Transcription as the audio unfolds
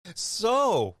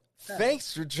So, Uh,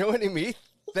 thanks for joining me.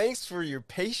 Thanks for your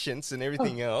patience and oh,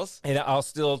 everything else. And I'll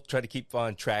still try to keep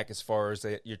on track as far as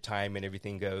your time and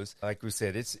everything goes. Like we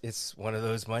said, it's one of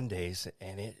those Mondays,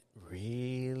 and it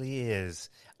really is.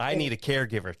 I it is. need a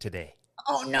caregiver today.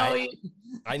 Oh no! I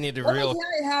I need a Let me real.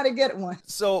 tell you how to get one.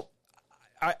 So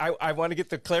I want to get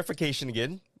the clarification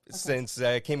again Okay. since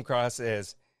I came across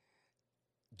as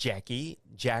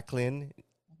Jacqueline,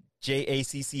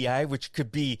 JACCI, which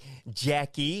could be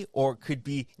Jackie or it could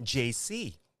be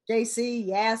JC. JC,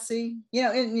 Yassi.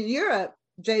 In Europe,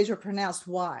 J's are pronounced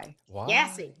Y. Why?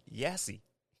 Yassi. Yesy.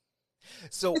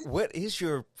 So, what is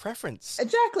your preference?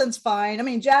 Jacqueline's fine. I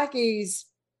mean, Jackie's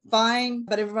fine,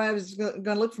 but if I was going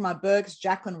to look for my books,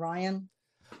 Jacqueline Ryan.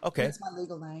 Okay. That's my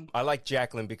legal name. I like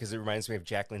Jacqueline because it reminds me of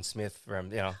Jacqueline Smith from,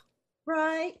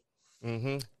 Right.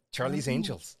 mm-hmm, Charlie's Mhm.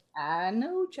 Angels. I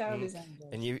know Mm. Charlie's And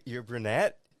Angels. you're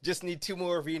brunette. Just need two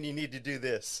more of you, and you need to do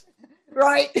this.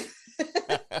 Right.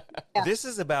 Yeah. This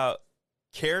is about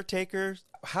caretakers.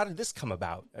 How did this come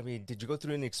about? I mean, did you go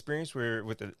through an experience where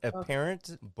with a Oh,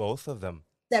 parent, both of them?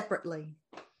 separately,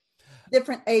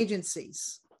 different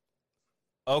agencies.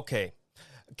 Okay.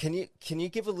 Can you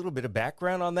give a little bit of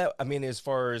background on that? I mean, as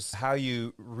far as how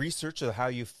you researched or how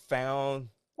you found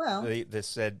Well, the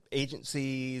said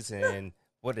agencies and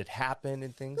what had happened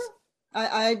and things?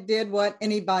 I did what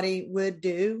anybody would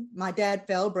do. My dad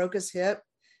fell, broke his hip,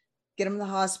 get him in the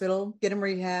hospital, get him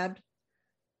rehabbed.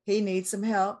 He needs some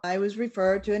help. I was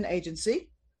referred to an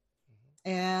agency,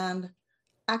 and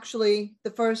actually, the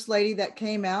first lady that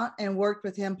came out and worked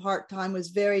with him part time was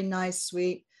very nice,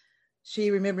 sweet.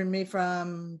 She remembered me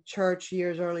from church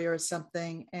years earlier or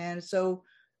something. And so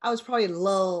I was probably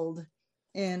lulled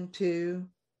into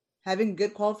having a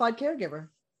good qualified caregiver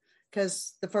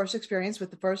because the first experience with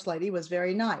the first lady was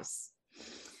very nice.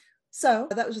 So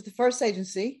that was with the first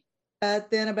agency.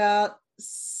 But then about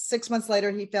 6 months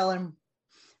later, he fell and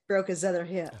broke his other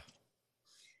hip.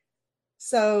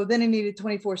 So then he needed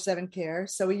 24/7 care.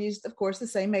 So we used, of course, the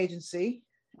same agency.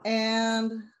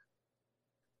 And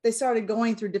they started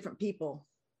going through different people.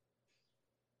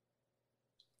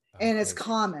 And it's Okay.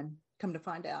 common, come to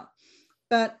find out.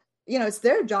 But, it's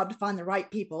their job to find the right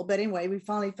people. But anyway, we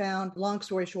finally found, long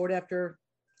story short, after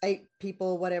 8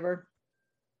 people, whatever,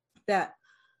 that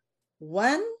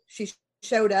one, she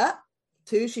showed up.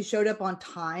 Two, she showed up on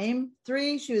time.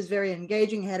 Three, she was very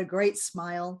engaging, had a great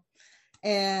smile.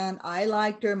 And I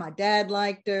liked her. My dad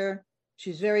liked her. She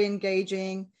was very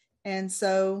engaging. And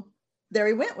so there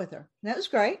he went with her. And that was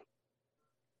great.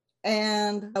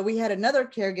 And we had another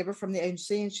caregiver from the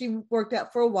agency, and she worked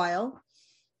out for a while,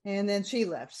 and then she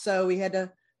left. So we had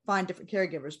to find different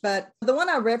caregivers. But the one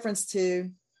I referenced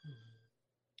to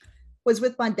was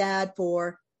with my dad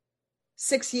for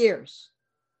 6 years.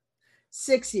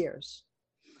 6 years.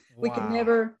 We could Wow.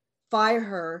 never fire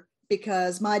her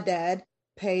because my dad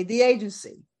paid the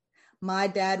agency. My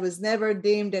dad was never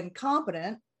deemed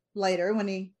incompetent later when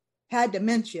he had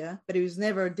dementia, but he was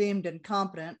never deemed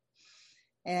incompetent.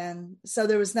 And so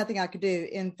there was nothing I could do.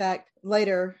 In fact,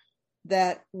 later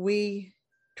that we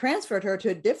transferred her to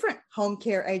a different home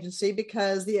care agency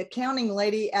because the accounting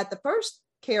lady at the first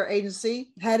care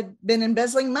agency had been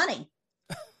embezzling money.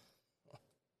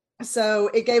 So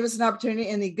it gave us an opportunity,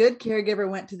 and the good caregiver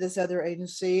went to this other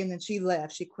agency, and then she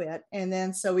left, she quit. And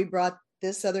then so we brought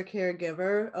this other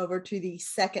caregiver over to the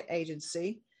second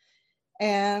agency.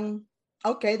 And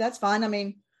okay, that's fine. I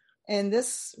mean, and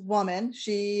this woman,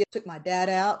 she took my dad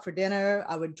out for dinner.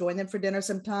 I would join them for dinner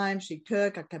sometimes. She'd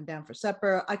cook, I'd come down for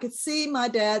supper. I could see my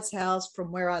dad's house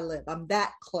from where I live. I'm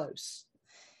that close.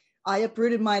 I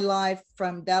uprooted my life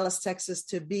from Dallas, Texas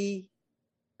to be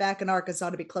back in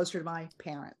Arkansas to be closer to my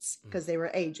parents because they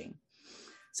were aging.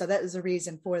 So that is the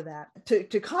reason for that.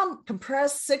 To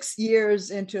compress 6 years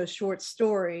into a short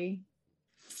story,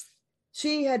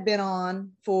 she had been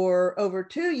on for over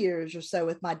 2 years or so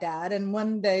with my dad. And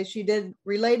one day she did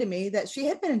relay to me that she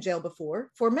had been in jail before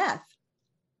for meth.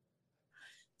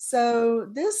 So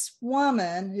this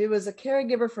woman who was a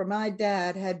caregiver for my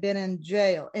dad had been in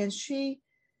jail, and she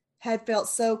had felt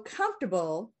so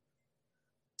comfortable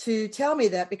to tell me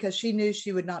that because she knew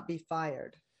she would not be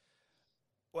fired.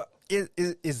 Well,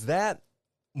 is that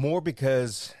more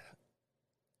because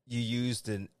you used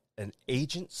an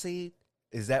agency?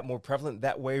 Is that more prevalent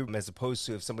that way as opposed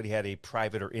to if somebody had a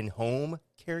private or in-home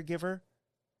caregiver?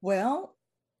 Well,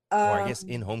 Or I guess um,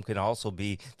 in-home can also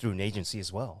be through an agency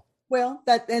as well.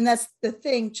 that's the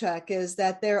thing, Chuck, is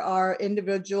that there are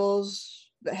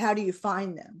individuals, but how do you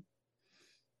find them?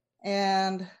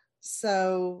 And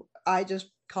so I just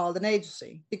called an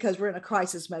agency because we're in a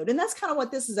crisis mode. And that's kind of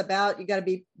what this is about. You got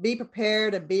to be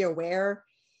prepared and be aware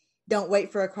don't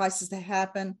wait for a crisis to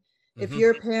happen. If Mm-hmm.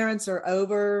 your parents are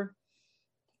over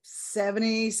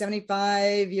 70,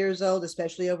 75 years old,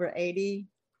 especially over 80,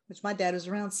 which my dad was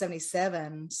around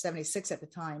 77, 76 at the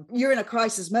time, you're in a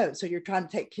crisis mode. So you're trying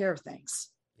to take care of things.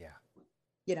 Yeah.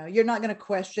 You know, you're not going to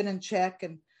question and check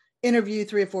and interview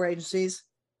 3 or 4 agencies.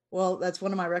 Well, that's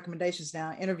one of my recommendations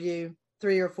now. Interview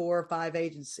 3 or 4 or 5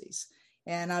 agencies.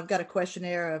 And I've got a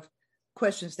questionnaire of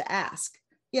questions to ask.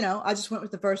 You know, I just went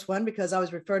with the first one because I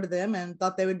was referred to them and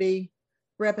thought they would be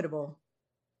reputable.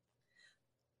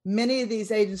 Many of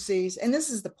these agencies, and this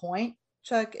is the point,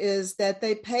 Chuck, is that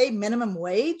they pay minimum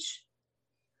wage.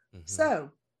 Mm-hmm.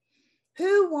 So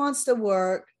who wants to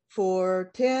work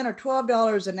for $10 or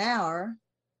 $12 an hour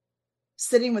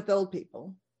sitting with old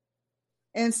people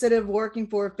instead of working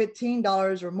for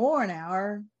 $15 or more an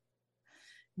hour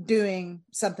doing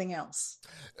something else,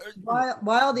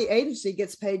 while the agency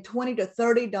gets paid $20 to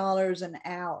 $30 an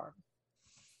hour?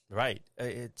 Right.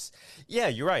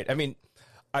 You're right. I mean,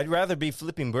 I'd rather be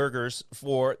flipping burgers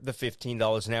for the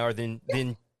 $15 an hour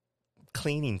than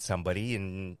cleaning somebody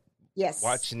and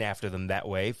watching after them that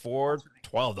way for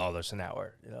 $12 an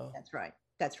hour. You know, that's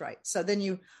right. So then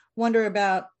you wonder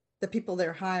about the people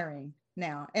they're hiring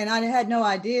now, and I had no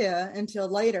idea until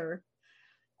later.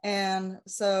 And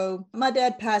so my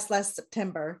dad passed last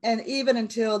September, and even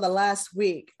until the last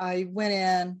week, I went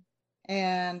in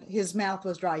and his mouth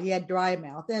was dry. He had dry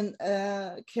mouth, and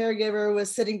a caregiver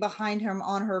was sitting behind him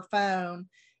on her phone.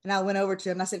 And I went over to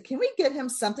him and I said, "Can we get him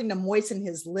something to moisten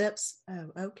his lips?"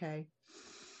 "Oh, okay."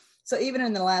 So even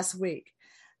in the last week,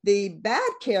 the bad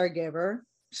caregiver,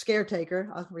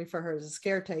 caretaker, I'll refer her as a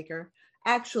caretaker,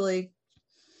 actually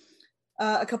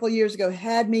a couple of years ago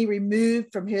had me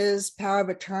removed from his power of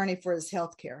attorney for his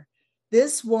health care.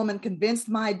 This woman convinced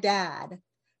my dad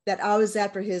that I was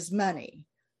after his money.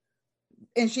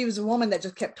 And she was a woman that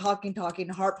just kept talking,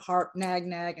 harp,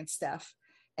 nag, and stuff.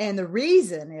 And the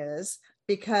reason is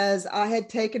because I had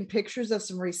taken pictures of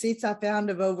some receipts I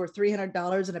found of over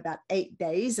 $300 in about 8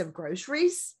 days of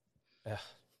groceries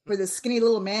for the skinny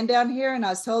little man down here. And I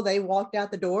was told they walked out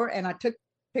the door, and I took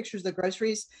pictures of the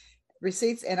groceries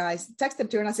receipts, and I texted them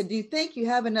to her and I said, "Do you think you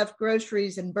have enough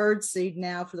groceries and birdseed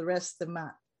now for the rest of the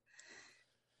month?"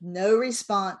 No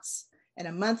response. And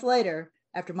a month later,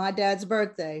 after my dad's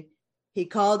birthday, he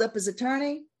called up his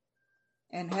attorney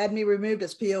and had me removed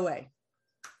as POA.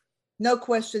 No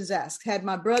questions asked. Had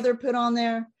my brother put on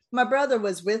there. My brother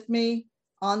was with me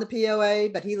on the POA,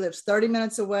 but he lives 30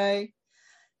 minutes away.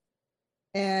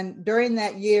 And during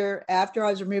that year, after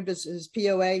I was removed as his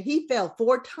POA, he fell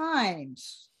 4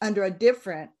 times under a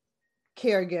different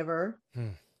caregiver.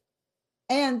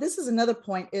 And this is another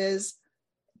point, is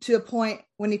to a point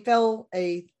when he fell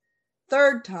a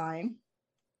 3rd time,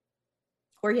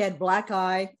 where he had black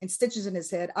eye and stitches in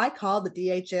his head. I called the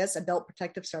DHS, Adult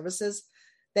Protective Services.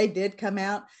 They did come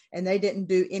out and they didn't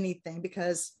do anything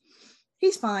because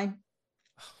he's fine.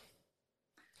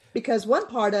 Because one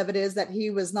part of it is that he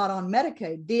was not on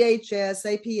Medicaid. DHS,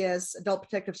 APS, Adult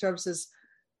Protective Services,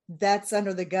 that's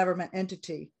under the government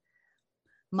entity.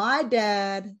 My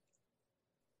dad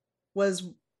was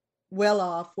well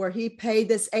off, where he paid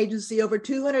this agency over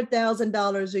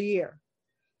 $200,000 a year.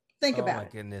 Think about it. Oh, my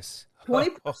goodness.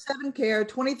 24/7 care,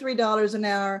 $23 an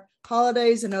hour,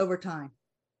 holidays and overtime.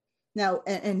 Now,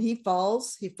 and he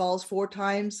falls 4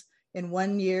 times in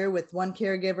 1 year with one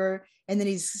caregiver, and then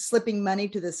he's slipping money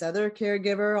to this other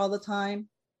caregiver all the time.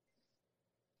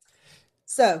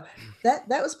 So that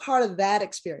was part of that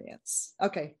experience.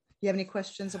 Okay. You have any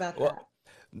questions about that?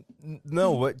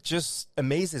 No, what just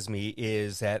amazes me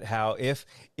is that how if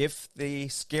the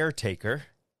caretaker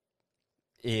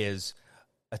is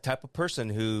a type of person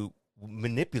who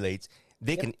manipulates,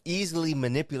 they can easily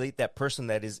manipulate that person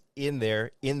that is in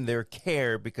their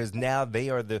care, because now they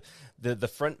are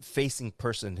the front facing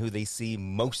person who they see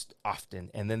most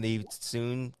often, and then they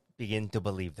soon begin to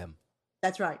believe them.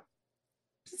 That's right.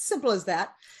 It's simple as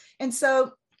that. And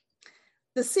so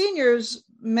the seniors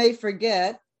may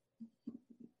forget,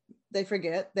 they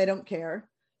don't care.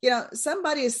 You know,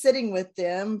 somebody is sitting with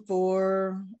them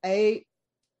for 8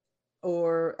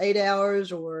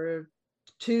 hours or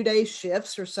 2-day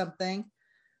shifts or something.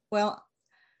 Well,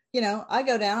 you know, I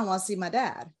go down and want to see my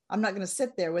dad. I'm not going to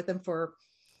sit there with him for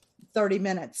 30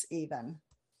 minutes even.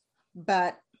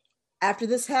 But after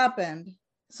this happened,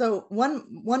 so one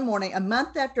morning, a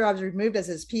month after I was removed as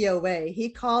his POA, he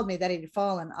called me that he'd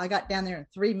fallen. I got down there in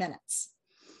 3 minutes.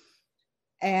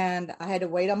 And I had to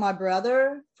wait on my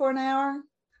brother for an hour.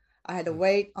 I had to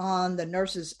wait on the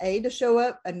nurse's aide to show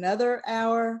up another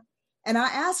hour. And I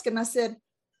asked him, I said,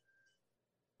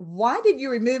 why did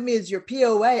you remove me as your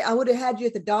POA? I would have had you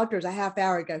at the doctor's a half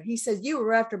hour ago. He says, you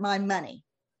were after my money.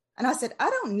 And I said, I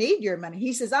don't need your money.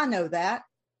 He says, I know that.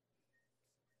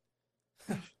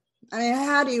 I mean,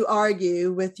 how do you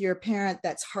argue with your parent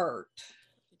that's hurt?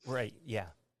 Right. Yeah.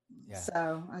 Yeah.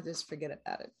 So I just forget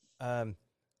about it.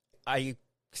 I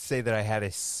say that I had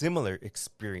a similar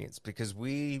experience because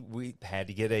we had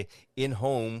to get a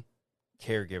in-home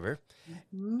caregiver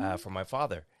for my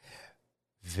father.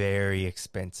 Very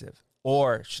expensive.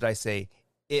 Or should I say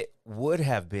it would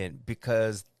have been,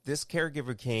 because this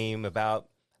caregiver came about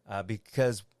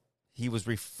because he was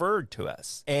referred to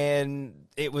us. And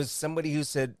it was somebody who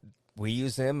said, we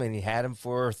use him, and he had him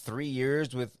for 3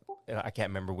 years with, I can't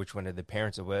remember which one of the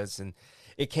parents it was. And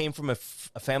it came from a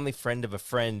family friend of a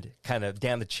friend, kind of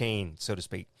down the chain, so to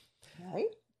speak. Right.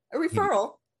 A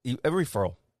referral. A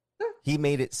referral. Sure. He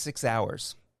made it 6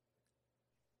 hours.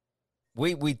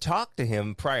 We talked to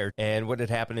him prior, and what had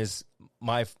happened is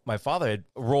my father had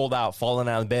rolled out, fallen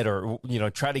out of bed, or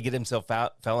tried to get himself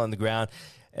out, fell on the ground,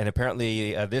 and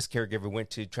apparently this caregiver went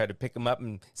to try to pick him up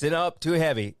and said, "Oh, too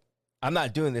heavy. I'm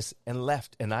not doing this," and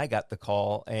left. And I got the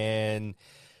call, and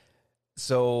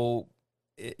so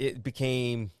it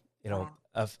became,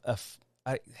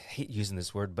 I hate using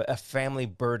this word, but a family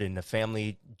burden, a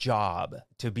family job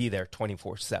to be there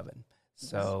 24/7.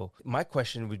 So my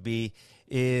question would be,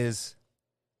 is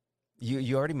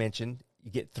you already mentioned you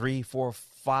get 3, 4,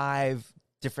 5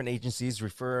 different agencies,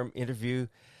 refer them, interview.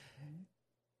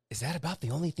 Is that about the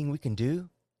only thing we can do?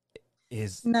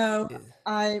 No,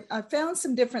 I found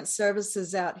some different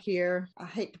services out here. I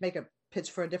hate to make a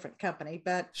pitch for a different company,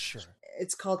 but sure,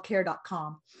 it's called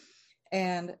care.com.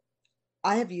 And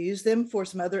I have used them for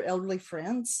some other elderly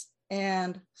friends.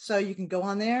 And so you can go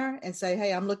on there and say,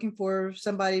 hey, I'm looking for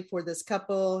somebody for this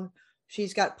couple.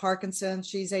 She's got Parkinson's.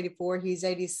 She's 84. He's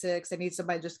 86. I need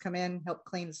somebody to just come in, help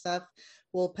clean the stuff.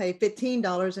 We'll pay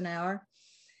 $15 an hour.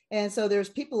 And so there's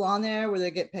people on there where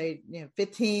they get paid,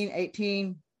 $15,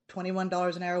 $18,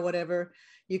 $21 an hour, whatever.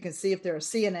 You can see if they're a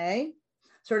CNA,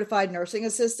 certified nursing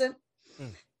assistant.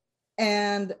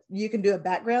 And you can do a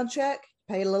background check,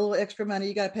 pay a little extra money.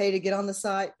 You got to pay to get on the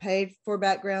site, pay for a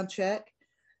background check,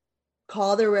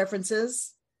 call their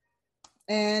references,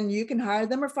 and you can hire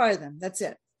them or fire them. That's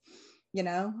it.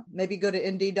 Maybe go to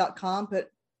Indeed.com, put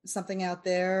something out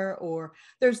there, or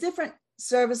there's different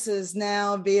services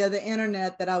now via the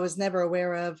internet that I was never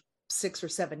aware of 6 or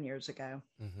 7 years ago.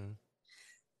 Mm-hmm.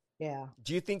 Yeah.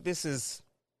 Do you think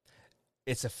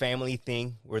it's a family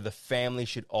thing where the family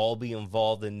should all be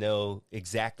involved and know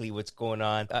exactly what's going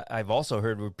on? I've also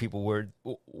heard where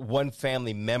one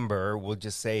family member will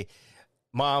just say,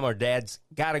 Mom or Dad's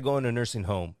got to go in a nursing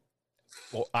home.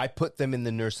 Well, I put them in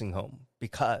the nursing home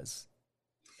because,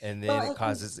 and then it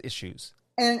causes issues.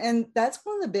 And that's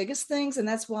one of the biggest things. And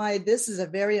that's why this is a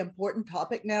very important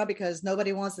topic now, because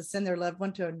nobody wants to send their loved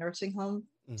one to a nursing home,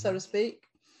 so to speak.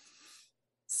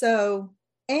 So,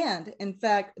 and in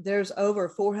fact, there's over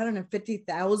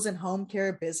 450,000 home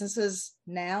care businesses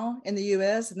now in the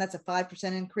U.S. And that's a 5%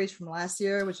 increase from last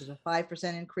year, which is a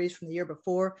 5% increase from the year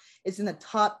before. It's in the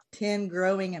top 10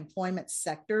 growing employment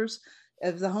sectors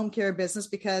of the home care business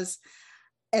because,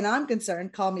 and I'm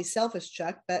concerned, call me selfish,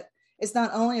 Chuck, but it's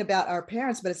not only about our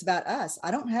parents, but it's about us.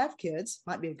 I don't have kids,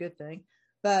 might be a good thing,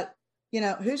 but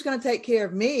who's going to take care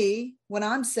of me when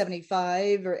I'm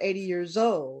 75 or 80 years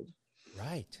old?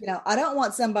 Right. I don't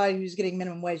want somebody who's getting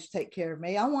minimum wage to take care of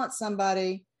me. I want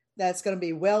somebody that's going to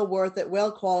be well worth it,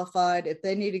 well qualified. If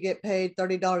they need to get paid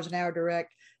 $30 an hour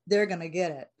direct, they're going to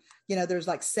get it. There's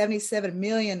like 77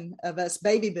 million of us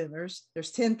baby boomers.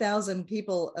 There's 10,000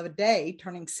 people a day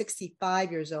turning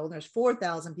 65 years old. There's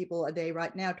 4,000 people a day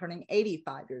right now turning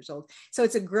 85 years old. So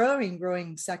it's a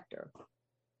growing sector.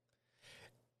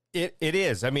 It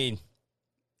is. I mean,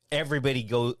 everybody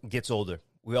gets older.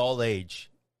 We all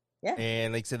age. Yeah.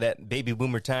 And like I said, that baby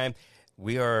boomer time,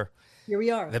 here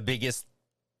we are. The biggest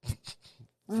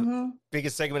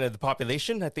segment of the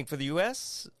population, I think, for the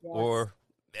U.S. Yes.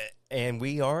 And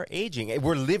we are aging.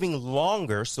 We're living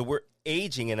longer, so we're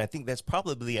aging. And I think that's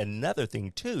probably another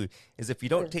thing, too, is if you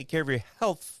don't take care of your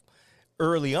health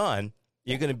early on,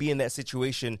 you're going to be in that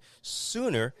situation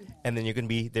sooner, and then you're going to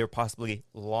be there possibly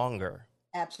longer.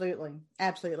 Absolutely.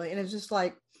 Absolutely. And it's just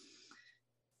like,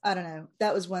 I don't know.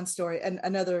 That was one story. And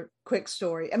another quick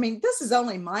story. I mean, this is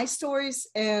only my stories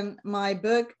and my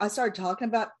book. I started talking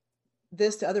about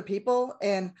this to other people,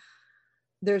 and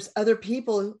there's other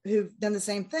people who've done the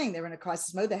same thing. They were in a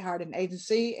crisis mode. They hired an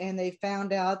agency and they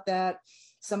found out that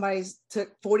somebody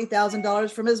took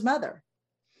 $40,000 from his mother,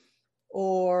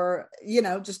 or,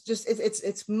 just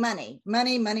it's money.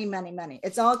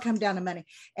 It's all come down to money.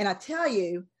 And I tell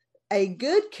you, a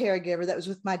good caregiver that was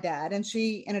with my dad, and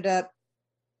she ended up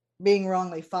being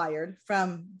wrongly fired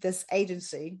from this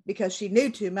agency because she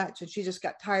knew too much and she just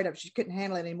got tired of it. She couldn't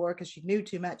handle it anymore because she knew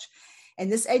too much.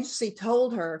 And this agency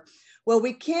told her, well,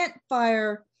 we can't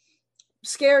fire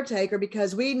Scaretaker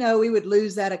because we know we would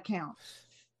lose that account.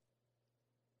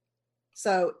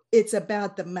 So it's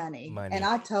about the money. And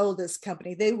I told this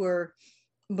company they were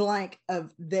blank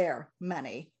of their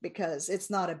money because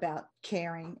it's not about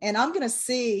caring. And I'm going to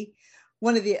see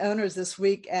one of the owners this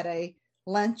week at a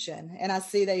luncheon, and I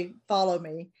see they follow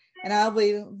me, and I'll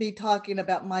be talking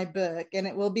about my book, and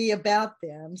it will be about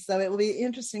them. So it will be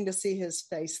interesting to see his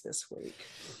face this week.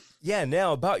 Yeah.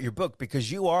 Now about your book,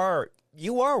 because you are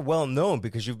well known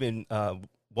because you've been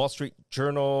Wall Street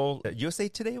Journal, USA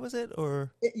Today, was it?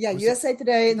 Or yeah, USA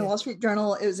Today and the Wall Street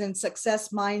Journal. It was in Success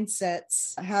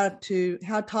Mindsets,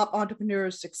 how top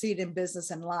entrepreneurs succeed in business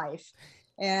and life.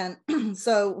 And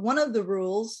so one of the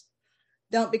rules,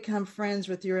 don't become friends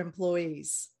with your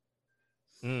employees.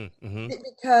 Mm-hmm.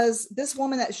 Because this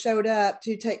woman that showed up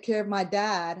to take care of my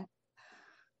dad,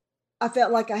 I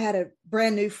felt like I had a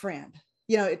brand new friend.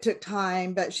 You know, it took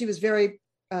time, but she was very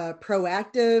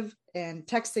proactive and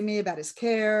texting me about his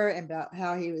care and about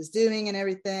how he was doing and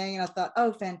everything. And I thought,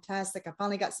 oh, fantastic. I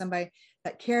finally got somebody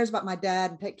that cares about my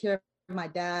dad and take care of my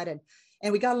dad.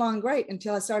 And we got along great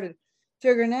until I started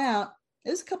figuring out, it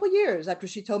was a couple of years after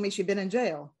she told me she'd been in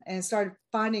jail and started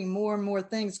finding more and more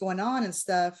things going on and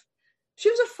stuff. She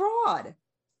was a fraud.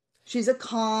 She's a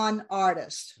con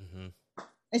artist. Mm-hmm.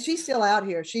 And she's still out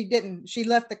here. She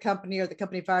left the company, or the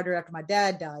company fired her after my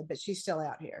dad died, but she's still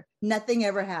out here. Nothing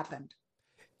ever happened.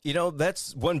 You know,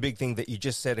 that's one big thing that you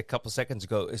just said a couple seconds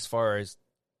ago, as far as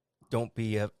don't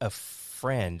be a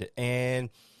friend. And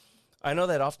I know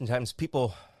that oftentimes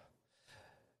people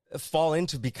fall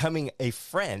into becoming a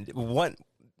friend.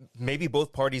 Maybe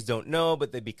both parties don't know,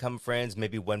 but they become friends.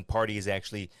 Maybe one party is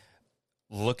actually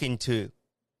looking to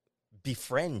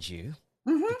befriend you,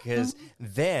 mm-hmm, because mm-hmm.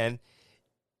 then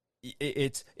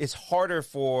it's harder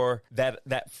for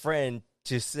that friend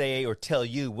to say or tell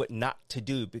you what not to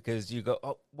do, because you go,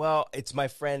 oh, well, it's my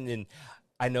friend and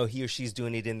I know he or she's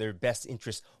doing it in their best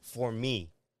interest for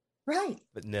me. Right.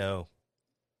 But no.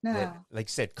 Like you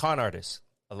said, con artists,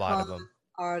 a lot of them.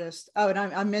 Artist. Oh, and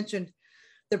I mentioned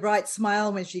the bright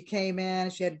smile when she came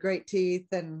in. She had great teeth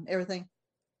and everything.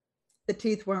 The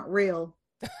teeth weren't real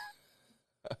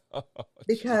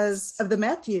because of the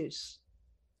meth use.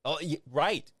 Oh,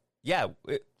 right. Yeah.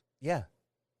 Yeah.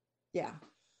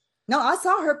 No, I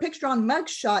saw her picture on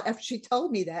Mugshot after she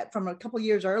told me that from a couple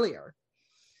years earlier.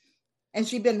 And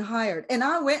she'd been hired. And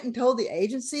I went and told the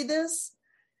agency this.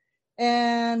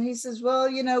 And he says, well,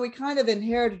 you know, we kind of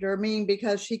inherited her,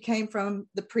 because she came from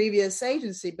the previous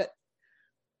agency, but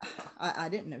I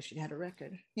didn't know she had a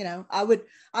record. You know, I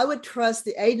would trust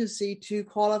the agency to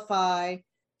qualify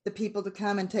the people to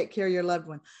come and take care of your loved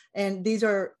one. And these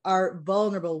are our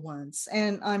vulnerable ones.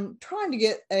 And I'm trying to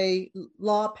get a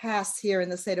law passed here in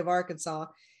the state of Arkansas.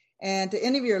 And to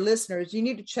any of your listeners, you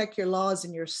need to check your laws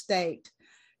in your state,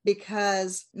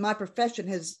 because my profession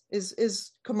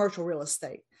is commercial real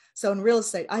estate. So in real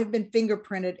estate, I've been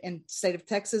fingerprinted in state of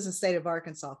Texas and state of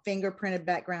Arkansas, fingerprinted,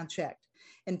 background checked.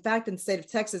 In fact, in the state of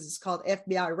Texas, it's called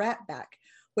FBI Rat Back,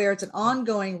 where it's an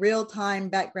ongoing real-time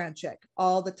background check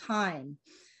all the time.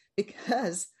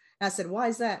 Because I said, why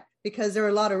is that? Because there are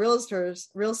a lot of real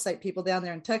estate people down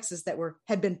there in Texas that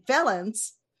had been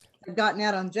felons, had gotten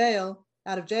out of jail,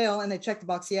 and they checked the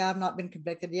box. Yeah, I've not been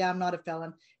convicted. Yeah, I'm not a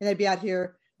felon. And they'd be out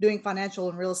here doing financial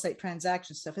and real estate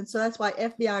transaction stuff. And so that's why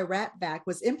FBI Rat Back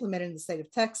was implemented in the state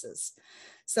of Texas.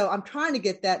 So I'm trying to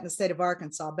get that in the state of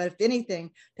Arkansas. But if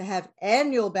anything, to have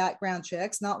annual background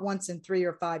checks, not once in 3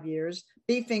 or 5 years,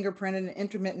 be fingerprinted, and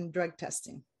intermittent drug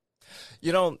testing.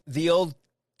 You know, the old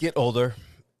get older,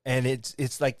 and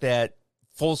it's like that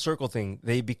full circle thing.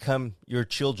 They become your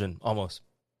children almost.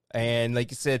 And like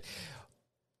you said,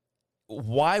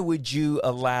 why would you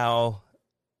allow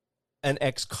an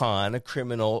ex-con, a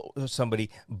criminal, or somebody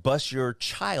bust your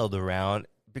child around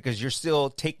because you're still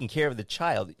taking care of the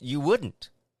child? You wouldn't.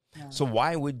 No. So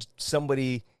why would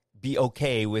somebody be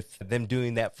okay with them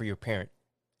doing that for your parent?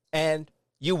 And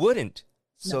you wouldn't.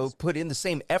 So put in the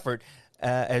same effort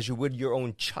as you would your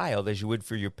own child, as you would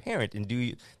for your parent, and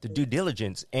do the due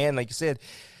diligence. And like you said,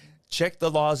 check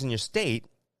the laws in your state.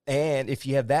 And if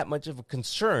you have that much of a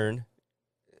concern,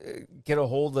 get a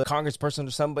hold of a congressperson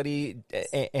or somebody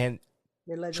and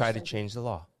try to change the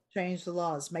law. Change the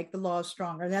laws, make the laws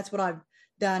stronger. And that's what I've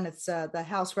done. It's the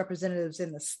House representatives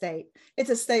in the state.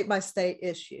 It's a state-by-state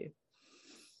issue.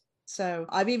 So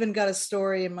I've even got a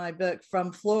story in my book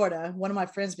from Florida. One of my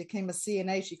friends became a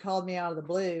CNA. She called me out of the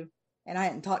blue and I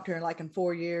hadn't talked to her like in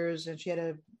 4 years, and she had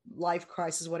a life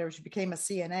crisis, whatever. She became a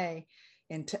CNA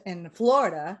in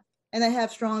Florida, and they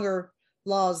have stronger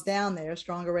laws down there,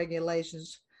 stronger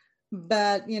regulations.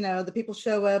 But the people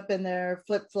show up in their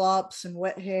flip-flops and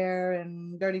wet hair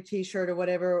and dirty t-shirt or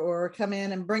whatever, or come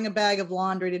in and bring a bag of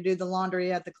laundry to do the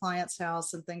laundry at the client's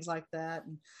house and things like that.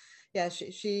 And yeah,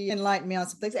 she enlightened me on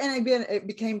some things. And again, it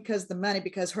became because of the money,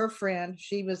 because her friend,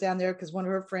 she was down there because one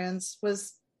of her friends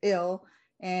was ill,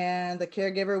 and the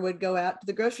caregiver would go out to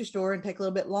the grocery store and take a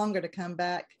little bit longer to come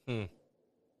back.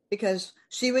 Because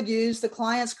she would use the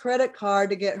client's credit card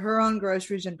to get her own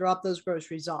groceries and drop those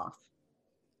groceries off.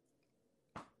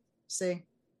 See?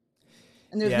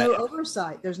 And there's no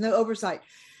oversight. There's no oversight.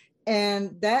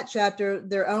 And that chapter,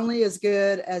 they're only as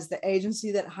good as the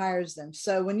agency that hires them.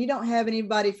 So when you don't have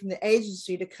anybody from the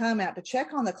agency to come out to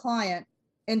check on the client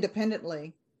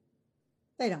independently,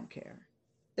 they don't care.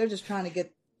 They're just trying to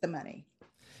get the money.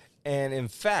 And in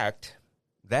fact,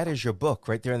 that is your book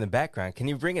right there in the background. Can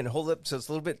you bring it and hold it up so it's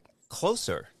a little bit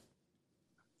closer?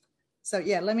 So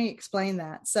yeah, let me explain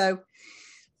that. So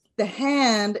the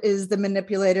hand is the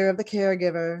manipulator of the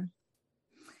caregiver.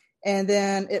 And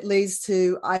then it leads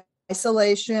to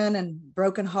isolation and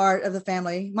broken heart of the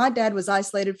family. My dad was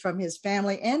isolated from his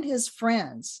family and his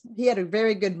friends. He had a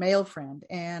very good male friend.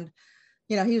 And,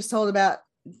 he was told about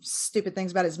stupid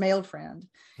things about his male friend.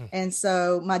 And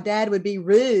so my dad would be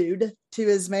rude to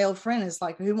his male friend. It's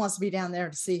like, who wants to be down there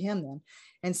to see him then?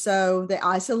 And so they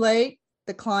isolate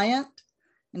the client,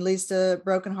 and leads to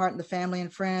broken heart in the family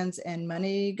and friends, and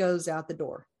money goes out the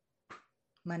door.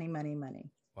 Money, money,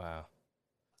 money. Wow.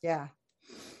 Yeah.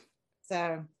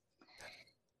 So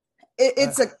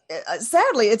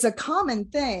sadly, it's a common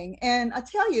thing. And I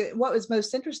tell you what was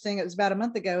most interesting, it was about a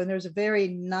month ago, and there's a very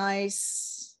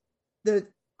nice, the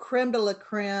creme de la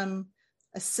creme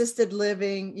assisted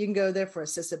living. You can go there for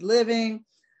assisted living,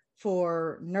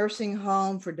 for nursing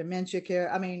home, for dementia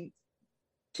care. I mean,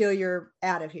 till you're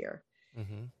out of here.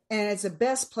 Mm-hmm. And it's the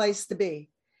best place to be.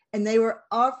 And they were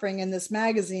offering in this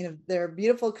magazine, of their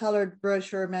beautiful colored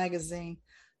brochure magazine,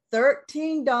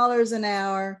 $13 an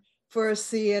hour for a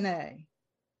CNA.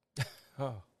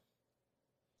 Oh.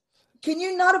 Can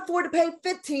you not afford to pay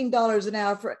 $15 an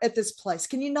hour at this place?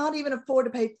 Can you not even afford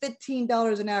to pay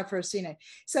 $15 an hour for a CNA?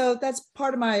 So that's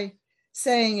part of my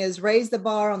saying, is raise the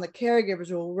bar on the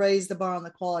caregivers, will raise the bar on the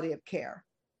quality of care.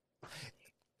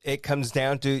 It comes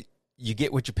down to, you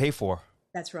get what you pay for.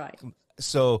 That's right.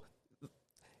 So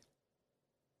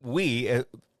we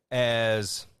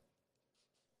as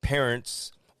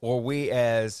parents, or we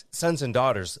as sons and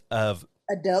daughters of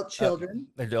adult children,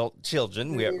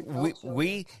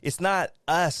 we it's not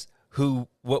us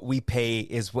what we pay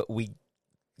is what we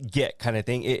get, kind of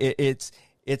thing. It's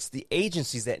the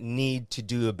agencies that need to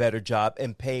do a better job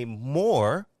and pay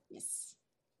more. Yes.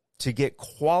 To get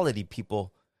quality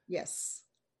people. Yes.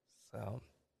 So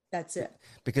that's it.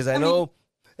 Because I know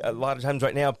a lot of times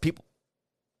right now,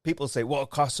 people say, well, it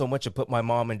costs so much to put my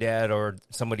mom and dad or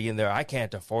somebody in there. I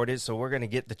can't afford it, so we're going to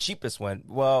get the cheapest one.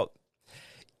 Well,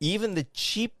 even the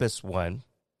cheapest one,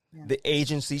 the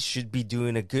agency should be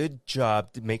doing a good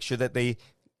job to make sure that they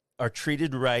are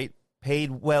treated right,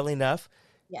 paid well enough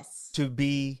to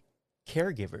be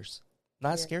caregivers,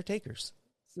 not caretakers.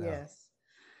 So. Yes.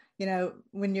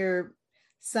 When you're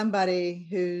somebody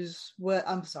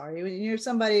when you're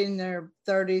somebody in their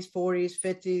 30s, 40s,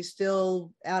 50s,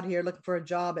 still out here looking for a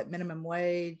job at minimum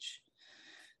wage,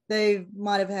 they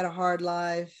might have had a hard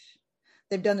life.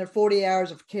 They've done their 40 hours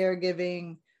of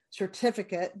caregiving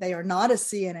certificate. They are not a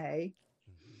CNA.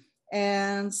 Mm-hmm.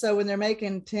 And so when they're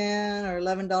making $10 or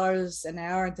 $11 an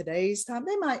hour in today's time,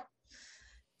 they might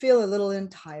feel a little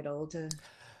entitled to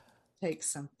take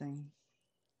something.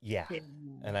 Yeah.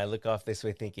 And I look off this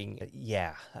way thinking,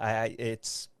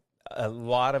 it's a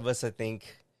lot of us, I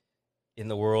think, in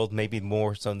the world, maybe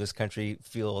more so in this country,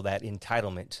 feel that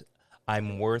entitlement.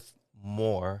 I'm worth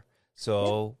more,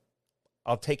 so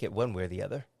I'll take it one way or the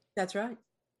other. That's right.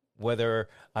 Whether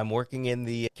I'm working in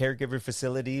the caregiver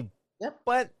facility,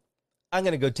 but I'm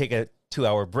going to go take a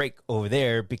 2-hour break over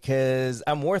there because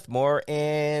I'm worth more.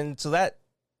 And so that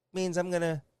means I'm going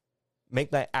to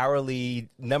make my hourly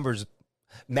numbers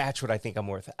match what I think I'm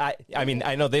worth. I mean,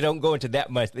 I know they don't go into that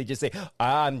much. They just say,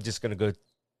 I'm just going to go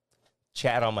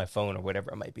chat on my phone or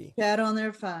whatever it might be. Chat on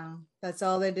their phone. That's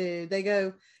all they do. They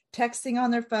go texting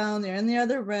on their phone. They're in the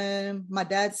other room. My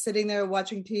dad's sitting there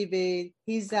watching TV.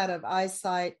 He's out of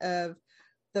eyesight of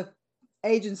the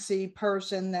agency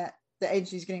person that the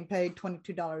agency's getting paid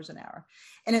 $22 an hour.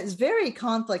 And it's very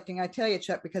conflicting, I tell you,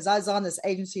 Chuck, because I was on this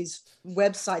agency's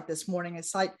website this morning.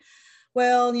 It's like,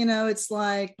 well, it's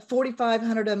like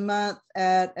 4,500 a month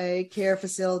at a care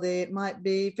facility. It might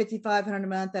be 5,500 a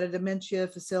month at a dementia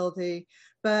facility,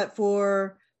 but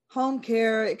for home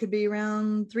care, it could be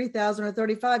around 3,000 or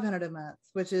 3,500 a month,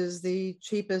 which is the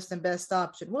cheapest and best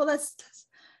option. Well, that's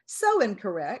so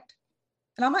incorrect.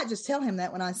 And I might just tell him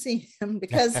that when I see him,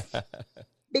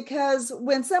 because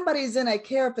when somebody's in a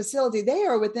care facility, they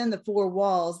are within the four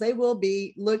walls. They will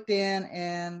be looked in,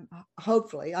 and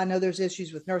hopefully, I know there's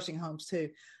issues with nursing homes too,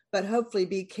 but hopefully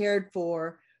be cared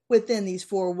for within these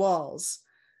four walls.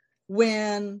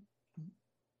 When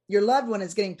your loved one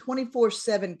is getting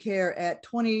 24/7 care at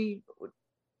 $20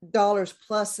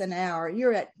 plus an hour,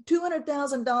 you're at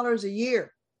 $200,000 a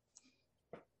year.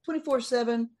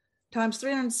 24/7 times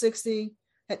 360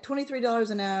 at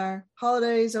 $23 an hour,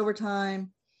 holidays,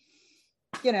 overtime.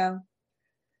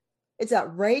 It's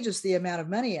outrageous the amount of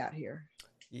money out here,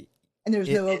 and there's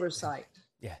no oversight.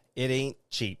 Yeah, it ain't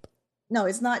cheap. No,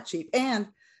 it's not cheap. And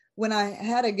when I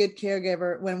had a good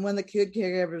caregiver, when one of the good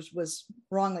caregivers was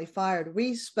wrongly fired,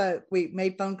 we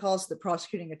made phone calls to the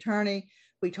prosecuting attorney.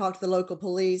 We talked to the local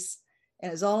police, and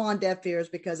it was all on deaf ears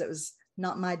because it was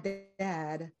not my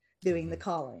dad doing the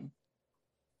calling.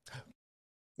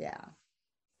 Yeah.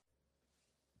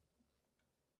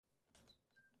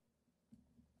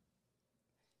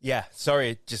 Yeah,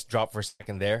 sorry, it just dropped for a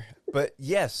second there. But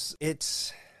yes,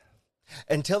 it's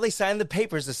until they sign the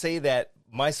papers to say that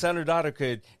my son or daughter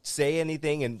could say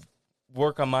anything and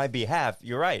work on my behalf.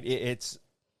 You're right. It's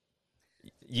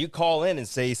you call in and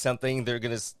say something, they're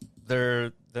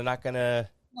not gonna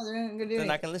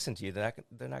listen to you. They're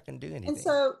not gonna do anything. And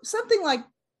so something like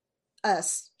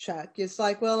us, Chuck, it's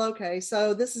like, well, okay,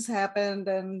 so this has happened,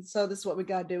 and so this is what we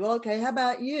got to do. Well, okay, how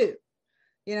about you?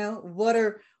 What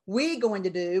are we going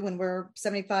to do when we're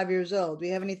 75 years old? Do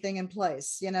we have anything in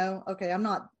place? Okay, I'm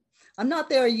not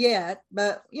there yet,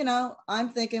 but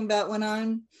I'm thinking about when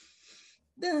I'm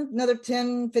another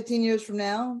 10, 15 years from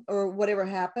now, or whatever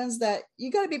happens, that you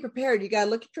got to be prepared. You got to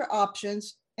look at your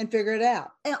options and figure it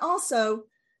out. And also,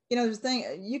 the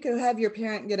thing, you could have your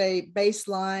parent get a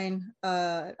baseline,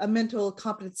 a mental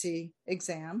competency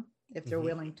exam, if they're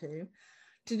willing to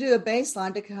do a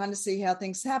baseline to kind of see how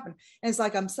things happen. And it's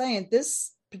like I'm saying,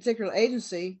 this particular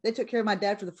agency, they took care of my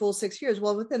dad for the full 6 years.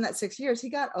 Well, within that 6 years, he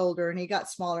got older and he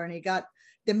got smaller and he got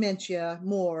dementia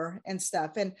more and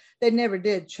stuff. And they never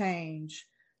did change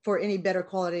for any better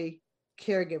quality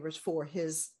caregivers for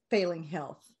his failing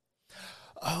health.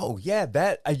 Oh, yeah,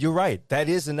 that you're right. That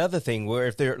is another thing where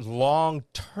if they're long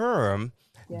term,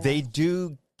 they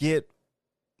do get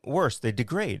worse. They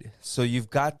degrade. So you've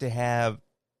got to have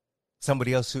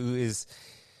somebody else who is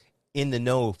in the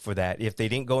know for that. If they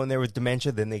didn't go in there with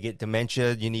dementia, then they get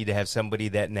dementia. You need to have somebody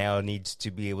that now needs to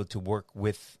be able to work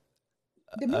with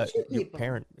dementia your people.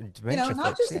 Parent. Dementia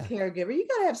not folks, just a caregiver. You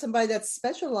got to have somebody that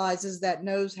specializes, that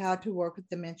knows how to work with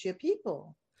dementia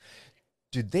people.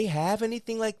 Do they have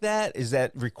anything like that? Is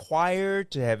that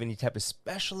required to have any type of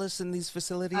specialists in these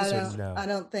facilities, or no? I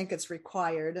don't think it's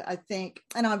required. I think,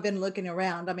 and I've been looking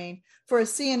around. I mean, for a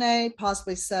CNA,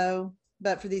 possibly so.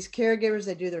 But for these caregivers,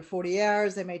 they do their 40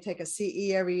 hours. They may take a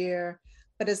CE every year,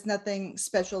 but it's nothing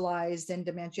specialized in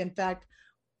dementia. In fact,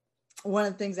 one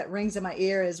of the things that rings in my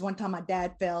ear is one time my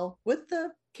dad fell with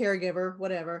the caregiver,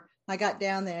 whatever. I got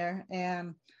down there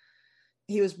and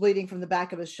he was bleeding from the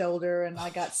back of his shoulder, and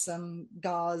I got some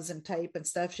gauze and tape and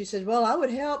stuff. She said, well, I would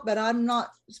help, but I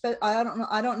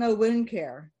don't know wound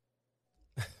care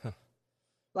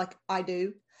like I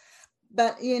do.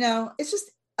 But, it's just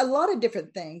a lot of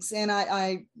different things. And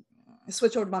I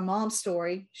switch over to my mom's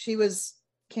story. She was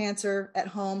cancer at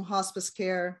home, hospice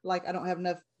care. Like, I don't have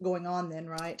enough going on then,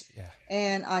 right? Yeah.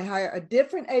 And I hire a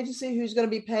different agency who's going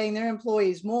to be paying their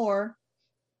employees more.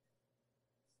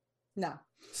 No.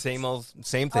 Same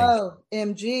thing. Oh,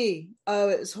 MG. Oh,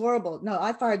 it was horrible. No,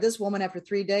 I fired this woman after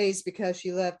 3 days because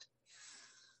she left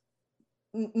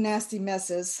nasty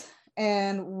messes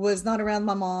and was not around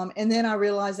my mom. And then I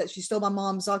realized that she stole my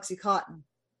mom's Oxycontin.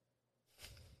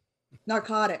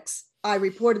 Narcotics. I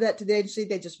reported that to the agency.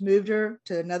 They just moved her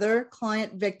to another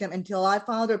client victim until I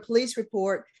filed a police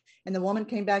report. And the woman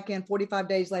came back in 45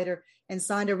 days later and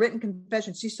signed a written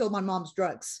confession. She stole my mom's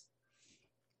drugs.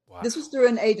 Wow. This was through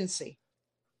an agency.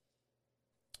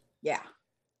 Yeah.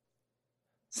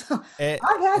 So I've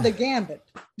had the gambit.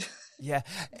 Yeah.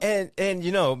 And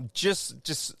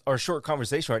just our short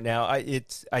conversation right now,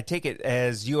 I take it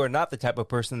as you are not the type of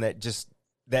person that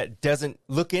doesn't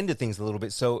look into things a little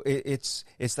bit. So it's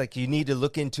like you need to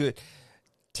look into it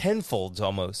tenfold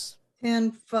almost.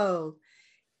 Tenfold.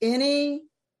 Anybody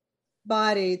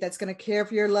that's going to care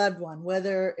for your loved one,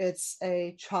 whether it's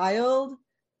a child,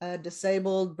 a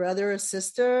disabled brother or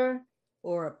sister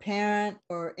or a parent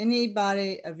or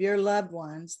anybody of your loved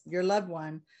ones, your loved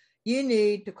one, you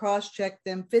need to cross-check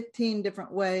them 15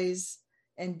 different ways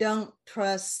and don't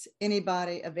trust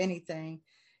anybody of anything.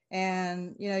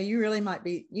 And you really might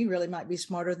be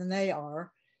smarter than they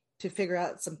are to figure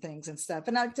out some things and stuff.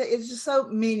 And it's just so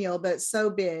menial, but so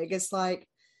big. It's like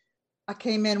I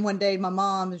came in one day, my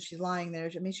mom, and she's lying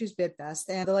there. I mean, she's bedfast.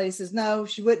 And the lady says, no,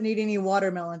 she wouldn't eat any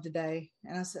watermelon today.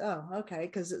 And I said, oh,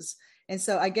 okay. And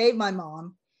so I gave my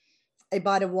mom a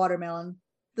bite of watermelon,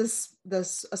 a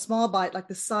small bite, like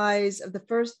the size of the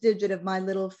first digit of my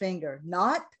little finger,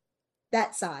 not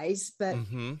that size, but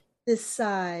this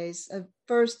size of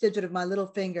first digit of my little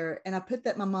finger. And I put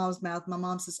that in my mom's mouth. My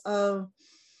mom says, oh,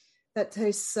 that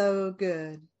tastes so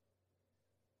good.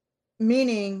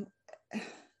 Meaning,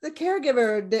 the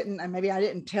caregiver didn't, and maybe I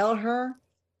didn't tell her,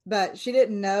 but she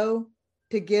didn't know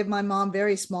to give my mom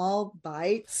very small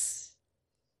bites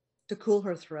to cool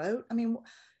her throat. I mean,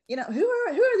 who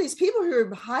are these people who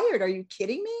are hired? Are you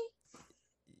kidding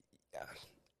me?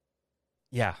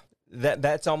 Yeah.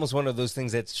 That's almost one of those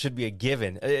things that should be a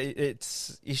given.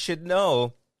 You should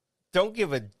know, don't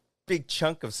give a big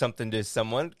chunk of something to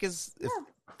someone because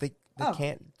they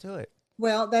can't do it.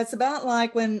 Well, that's about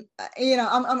like when,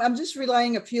 I'm just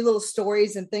relaying a few little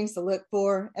stories and things to look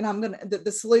for. And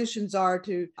the solutions are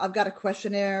I've got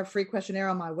a free questionnaire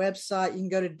on my website. You can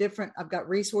go to I've got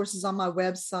resources on my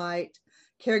website,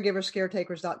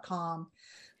 caregiverscaretakers.com.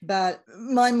 But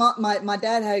my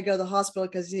dad had to go to the hospital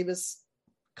because he was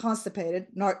constipated.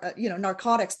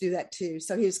 Narcotics do that too.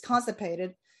 So he was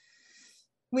constipated.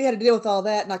 We had to deal with all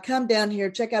that. And I come down here,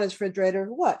 check out his refrigerator.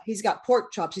 What? He's got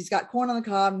pork chops. He's got corn on the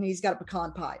cob, and he's got a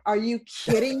pecan pie. Are you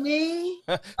kidding me?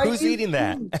 Who's eating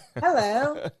that?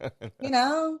 Hello.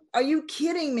 Are you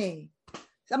kidding me?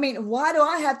 I mean, why do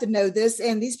I have to know this?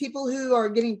 And these people who are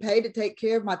getting paid to take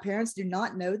care of my parents do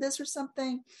not know this or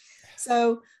something.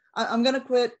 So I'm going to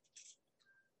quit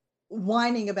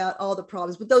whining about all the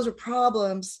problems, but those are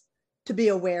problems to be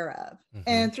aware of.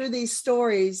 And through these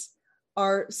stories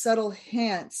are subtle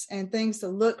hints and things to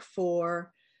look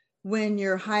for when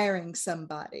you're hiring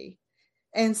somebody.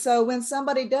 And so when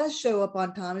somebody does show up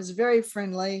on time, is very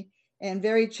friendly and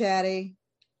very chatty,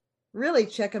 really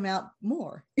check them out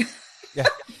more. Yeah.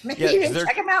 Maybe even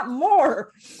check them out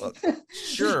more. Well,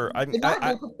 sure. I'm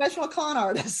a professional con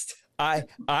artist. I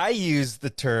use the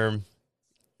term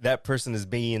that person is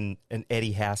being an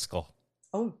Eddie Haskell.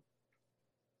 Oh.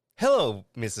 Hello,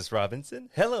 Mrs. Robinson.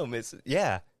 Hello, Mrs.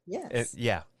 Yeah. Yes.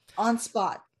 Yeah. On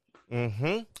spot.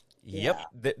 Yep. Yeah.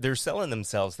 They're selling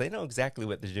themselves. They know exactly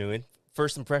what they're doing.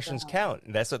 First impressions count.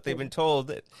 And that's what they've been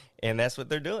told. And that's what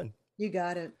they're doing. You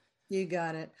got it.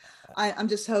 I'm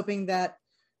just hoping that,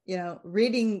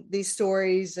 reading these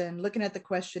stories and looking at the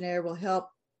questionnaire will help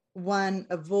one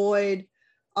avoid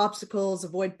obstacles,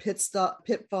 avoid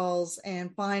pitfalls,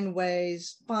 and find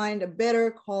a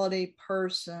better quality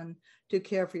person to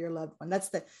care for your loved one. That's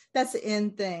the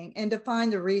end thing. And to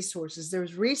find the resources.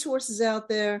 There's resources out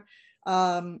there.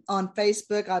 On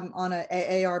Facebook, I'm on a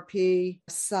AARP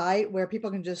site where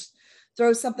people can just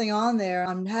throw something on there.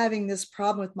 I'm having this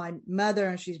problem with my mother,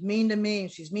 and she's mean to me,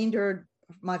 and she's mean to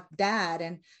my dad,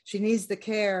 and she needs the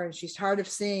care, and she's tired of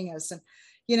seeing us. And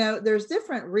there's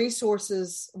different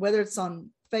resources, whether it's on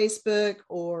Facebook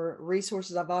or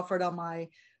resources I've offered on my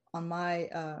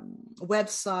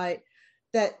website,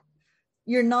 that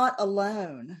you're not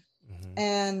alone.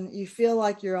 And you feel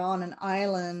like you're on an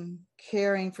island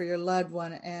caring for your loved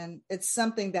one. And it's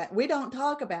something that we don't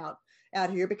talk about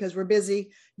out here because we're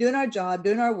busy doing our job,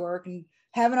 doing our work, and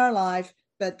having our life.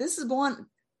 But this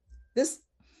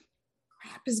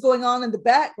crap is going on in the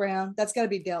background that's got to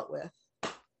be dealt with.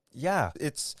 Yeah,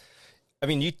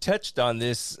 you touched on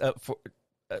this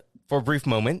for a brief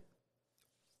moment.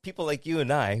 People like you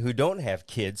and I who don't have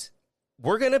kids,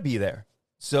 we're going to be there.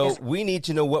 So we need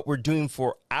to know what we're doing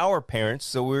for our parents,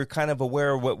 so we're kind of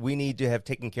aware of what we need to have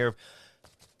taken care of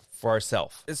for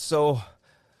ourselves. So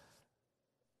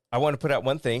I want to put out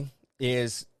one thing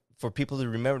is for people to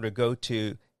remember to go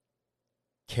to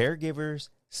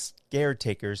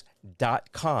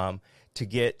caregiverscaretakers.com to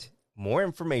get more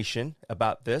information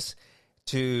about this,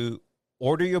 to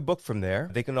order your book from there.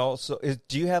 They can also,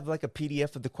 do you have like a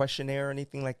PDF of the questionnaire or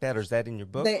anything like that? Or is that in your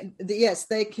book? Yes,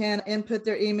 they can input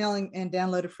their email and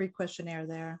download a free questionnaire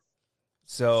there.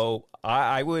 So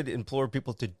I would implore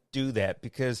people to do that,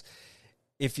 because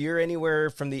if you're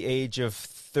anywhere from the age of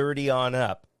 30 on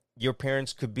up, your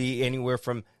parents could be anywhere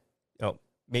from,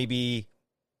 maybe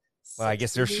Well, I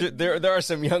guess 60. there are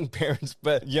some young parents,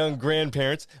 but young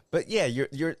grandparents. But yeah,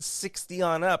 you're 60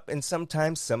 on up, and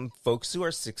sometimes some folks who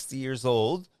are 60 years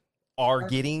old are Or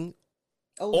getting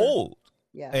older. old,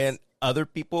 and Yes. other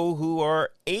people who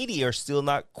are 80 are still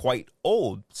not quite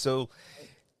old. So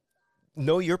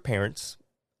know your parents,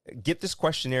 get this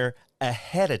questionnaire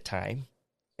ahead of time,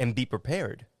 and be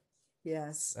prepared.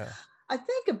 Yes. Uh, I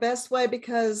think the best way,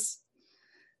 because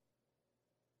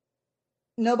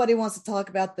nobody wants to talk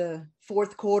about the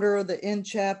fourth quarter, the end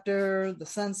chapter, the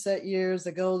sunset years,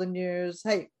 the golden years.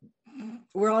 Hey,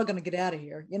 we're all going to get out of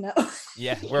here, you know.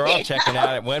 yeah, we're all checking out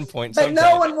at one point But no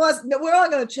sometime. one wants, no, we're all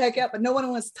going to check out, but no one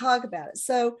wants to talk about it.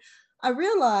 So I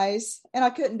realized, and I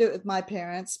couldn't do it with my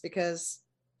parents because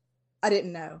I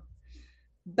didn't know.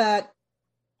 But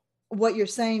what you're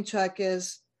saying, Chuck,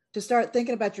 is to start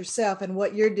thinking about yourself and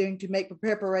what you're doing to make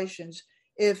preparations.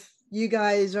 If you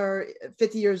guys are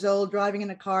 50 years old, driving in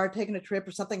a car, taking a trip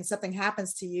or something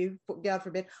happens to you, God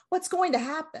forbid, what's going to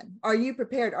happen? Are you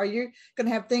prepared? Are you going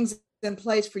to have things in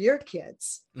place for your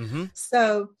kids? Mm-hmm.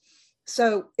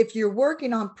 So if you're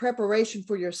working on preparation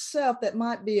for yourself, that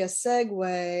might be a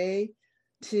segue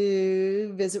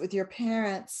to visit with your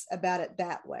parents about it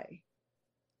that way.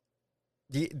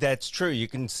 That's true. You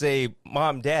can say,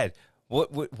 "Mom, Dad,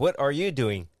 what are you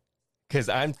doing?" Because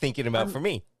I'm thinking about I'm for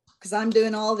me. because I'm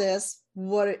doing all this.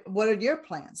 What are your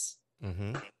plans?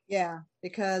 Mm-hmm. Yeah,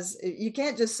 because you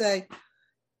can't just say,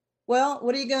 well,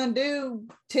 what are you going to do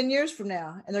 10 years from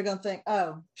now? And they're going to think,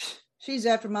 oh, she's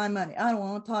after my money. I don't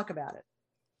want to talk about it.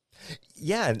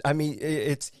 Yeah, I mean,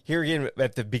 it's here again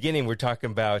at the beginning. We're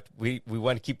talking about we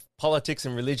want to keep politics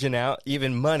and religion out,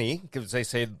 even money, because they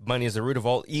say money is the root of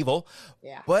all evil.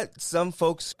 Yeah. But some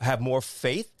folks have more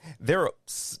faith.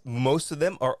 Most of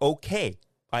them are okay.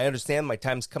 I understand my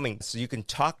time's coming, so you can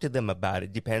talk to them about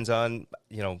it. Depends on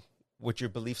what your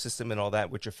belief system and all that,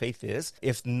 what your faith is.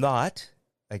 If not,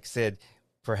 like I said,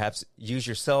 perhaps use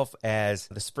yourself as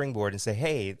the springboard and say,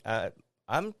 hey,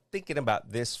 I'm thinking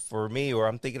about this for me, or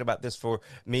I'm thinking about this for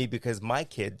me because my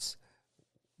kids.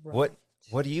 What Right.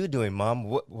 What are you doing, Mom?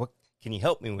 What can you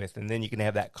help me with? And then you can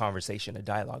have that conversation, a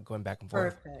dialogue going back and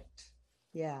forth. Perfect.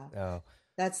 Yeah. Oh,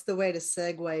 That's the way to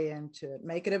segue into it.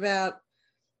 Make it about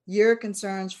your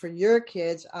concerns for your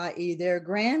kids, i.e., their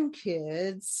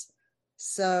grandkids.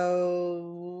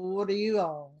 So, what are you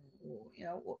all,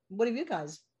 what have you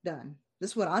guys done?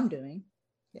 This is what I'm doing.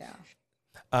 Yeah.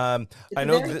 It's I a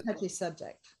know very that. touchy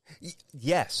subject.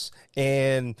 Yes,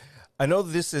 and I know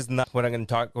this is not what I'm going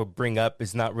to talk or bring up.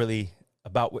 Is not really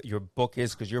about what your book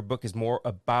is, because your book is more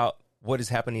about what is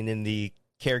happening in the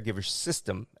caregiver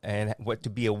system and what to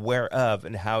be aware of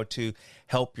and how to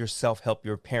help yourself, help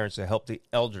your parents, or help the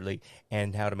elderly,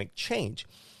 and how to make change.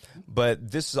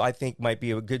 But this, I think, might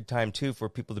be a good time too for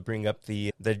people to bring up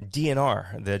the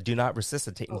DNR, the do not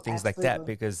resuscitate, and Oh, things like that,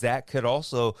 absolutely. because that could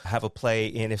also have a play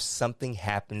in if something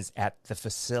happens at the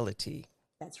facility.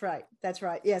 That's right. That's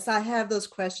right. Yes, I have those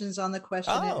questions on the Oh,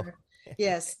 questionnaire.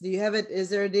 Yes. Do you have it? Is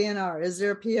there a DNR? Is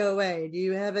there a POA? Do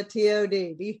you have a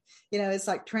TOD? It's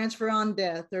like transfer on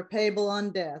death or payable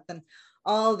on death and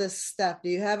all this stuff. Do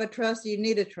you have a trust? Do you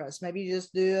need a trust? Maybe you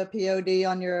just do a POD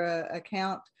on your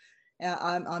account.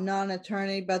 I'm not an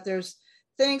attorney, but there's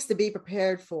things to be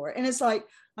prepared for. And it's like,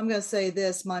 I'm going to say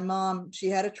this. My mom, she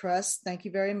had a trust. Thank you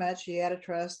very much. She had a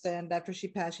trust. And after she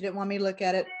passed, she didn't want me to look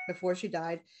at it before she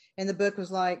died. And the book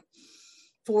was like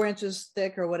 4 inches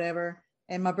thick or whatever.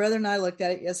 And my brother and I looked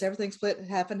at it. Yes, everything split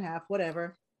half and half,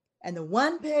 whatever. And the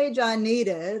one page I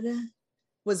needed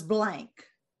was blank.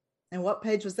 And what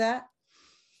page was that?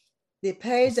 The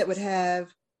page that would have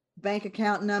bank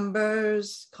account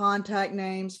numbers, contact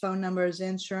names, phone numbers,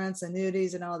 insurance,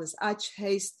 annuities, and all this. I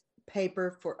chased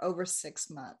paper for over 6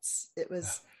 months. It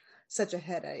was such a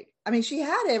headache. I mean, she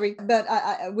had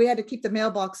but we had to keep the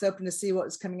mailbox open to see what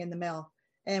was coming in the mail.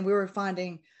 And we were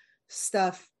finding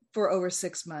stuff for over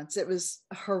 6 months. It was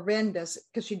horrendous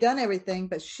because she'd done everything,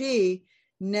 but she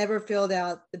never filled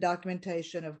out the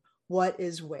documentation of what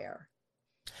is where.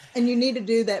 And you need to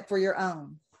do that for your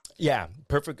own. yeah,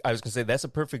 perfect. I was going to say that's a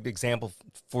perfect example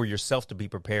for yourself to be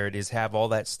prepared, is have all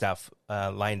that stuff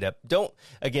lined up. Don't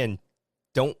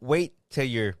wait till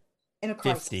you're In a 50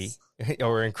 crisis.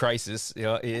 or in crisis.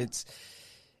 It's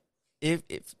if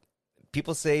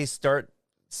people say start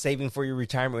saving for your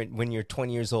retirement when you're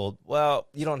 20 years old. Well,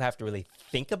 you don't have to really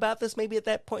think about this maybe at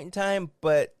that point in time,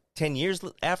 but 10 years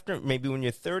after, maybe when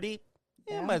you're 30, you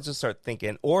Yeah. might as well start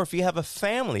thinking. Or if you have a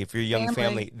family, if you're a young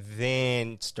Family. family,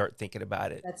 then start thinking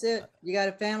about it. That's it. You got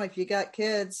a family. If you got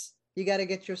kids, you got to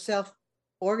get yourself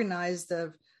organized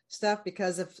of stuff,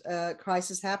 because if a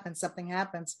crisis happens, something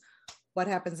happens, what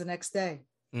happens the next day?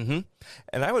 Mm-hmm.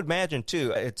 And I would imagine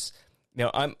too. It's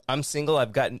I'm single.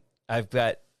 I've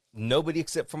got nobody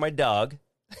except for my dog.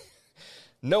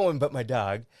 No one but my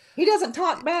dog. He doesn't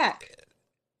talk back.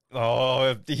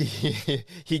 Oh,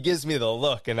 he gives me the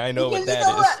look, and I He know what gives you that the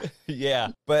is. look. Yeah.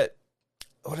 But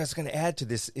what I was going to add to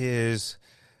this is,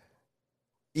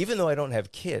 even though I don't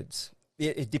have kids,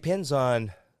 it depends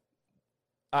on.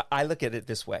 I look at it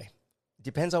this way: it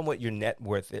depends on what your net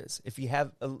worth is. If you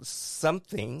have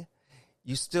something,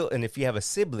 you still, and if you have a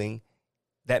sibling,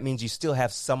 that means you still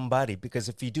have somebody. Because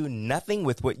if you do nothing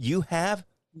with what you have,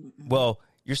 well,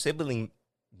 your sibling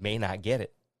may not get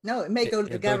it. No, it may go to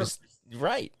the government.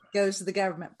 Right. It goes to the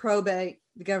government. Probate.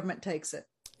 The government takes it.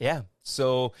 Yeah.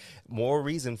 So more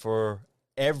reason for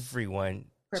everyone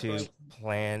to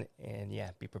plan and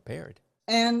be prepared.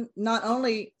 And not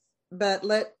only, but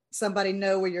let somebody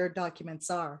know where your documents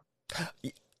are.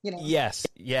 Yes.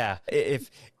 Yeah.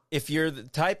 If you're the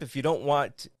type, if you don't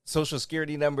want social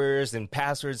security numbers and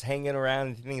passwords hanging around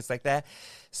and things like that,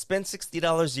 spend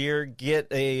 $60 a year, get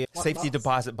a safety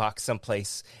deposit box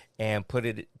someplace, and put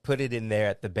it in there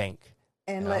at the bank.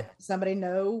 And let somebody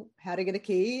know how to get a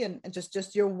key, and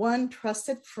just your one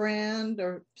trusted friend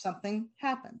or something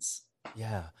happens.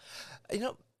 Yeah.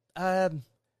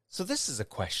 So this is a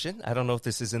question. I don't know if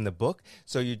this is in the book.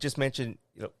 So you just mentioned,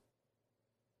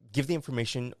 give the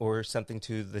information or something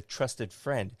to the trusted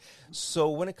friend. So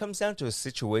when it comes down to a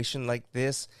situation like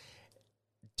this,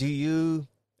 do you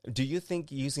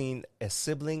think using a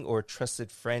sibling or a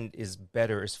trusted friend is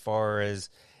better as far as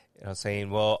saying,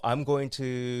 well, I'm going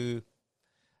to,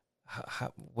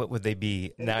 what would they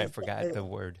be? Now I forgot the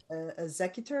word.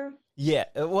 Executor? Yeah.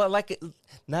 Well,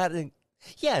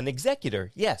 an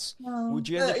executor. Yes. Would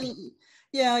you?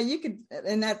 Yeah, you could,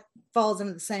 and that falls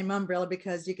into the same umbrella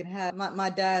because you can have, my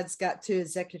dad's got 2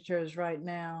 executors right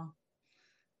now.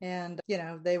 And,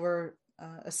 they were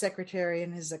a secretary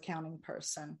and his accounting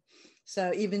person.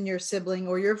 So even your sibling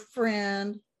or your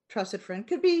friend, trusted friend,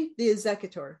 could be the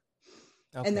executor.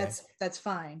 Okay. And that's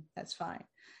fine. That's fine.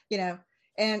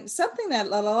 And something that a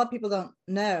lot of people don't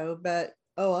know, but,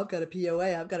 oh, I've got a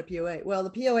POA. I've got a POA. Well, the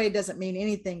POA doesn't mean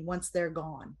anything once they're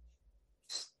gone.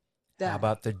 Done. How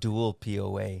about the dual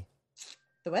POA?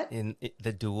 The what?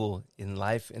 The dual in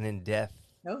life and in death.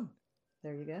 Oh,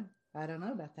 there you go. I don't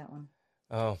know about that one.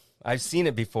 Oh, I've seen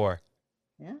it before.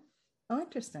 Yeah. Oh,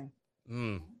 interesting.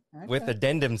 Okay. With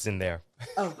addendums in there.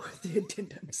 Oh, the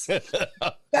addendums.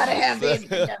 Gotta have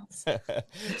the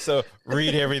addendums. So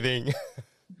read everything.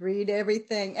 Read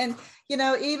everything. And,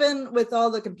 even with all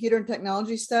the computer and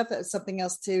technology stuff, that's something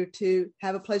else to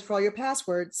have a place for all your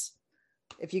passwords.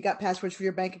 If you got passwords for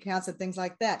your bank accounts and things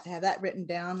like that, to have that written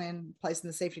down and placed in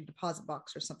the safety deposit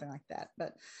box or something like that.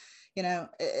 But,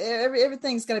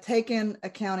 everything's got to take in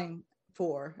accounting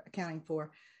for.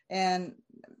 And,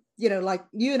 like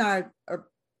you and I are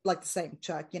like the same,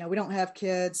 Chuck. We don't have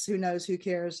kids. Who knows? Who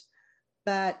cares?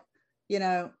 But,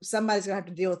 somebody's gonna have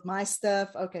to deal with my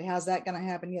stuff. Okay, how's that gonna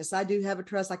happen? Yes, I do have a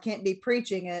trust. I can't be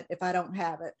preaching it if I don't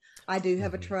have it. I do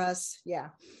have a trust. Yeah.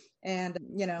 And,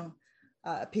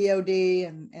 POD.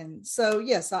 And so,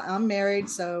 yes, I'm married.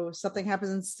 So if something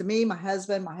happens to me, my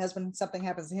husband, something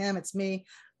happens to him, it's me.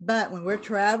 But when we're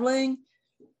traveling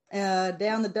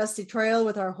down the dusty trail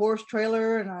with our horse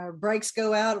trailer and our brakes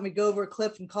go out and we go over a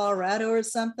cliff in Colorado or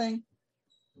something,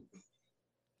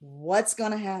 what's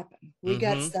going to happen? We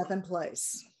got stuff in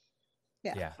place.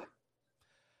 Yeah.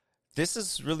 This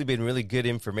has really been really good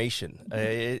information.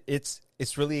 It's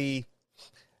really,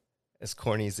 as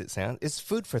corny as it sounds, it's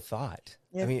food for thought.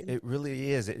 Yeah. I mean, it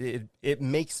really is. It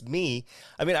makes me,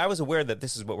 I was aware that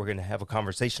this is what we're going to have a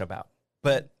conversation about,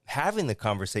 but having the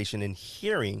conversation and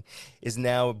hearing is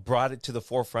now brought it to the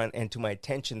forefront and to my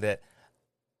attention that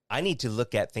I need to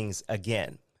look at things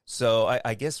again. So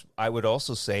I guess I would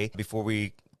also say, before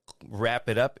we wrap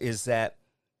it up, is that,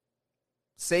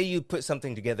 say you put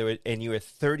something together and you were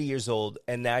 30 years old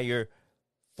and now you're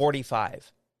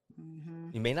 45.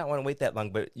 You may not want to wait that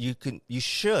long, but you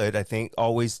should, I think,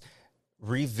 always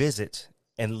revisit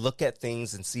and look at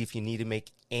things and see if you need to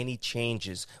make any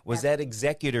changes. Was that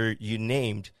executor you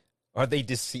named, are they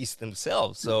deceased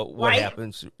themselves? So what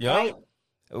happens?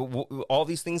 All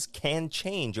these things can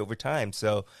change over time.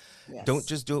 So don't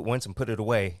just do it once and put it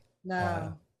away.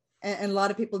 No. And a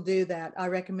lot of people do that. I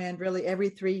recommend really every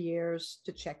 3 years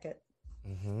to check it.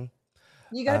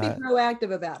 You got to be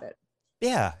proactive about it.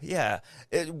 Yeah.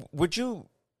 Would you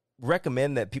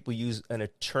recommend that people use an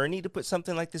attorney to put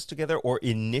something like this together, or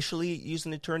initially use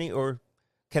an attorney, or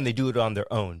can they do it on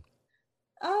their own?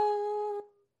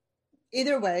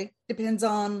 Either way, depends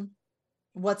on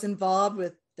what's involved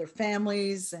with their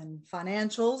families and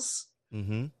financials.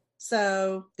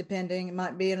 So depending, it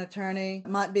might be an attorney, it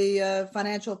might be a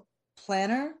financial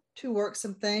planner to work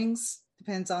some things.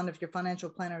 Depends on if your financial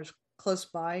planner is close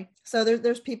by. So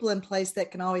there's people in place that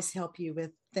can always help you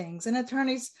with things. And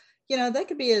attorneys, they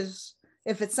could be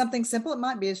if it's something simple, it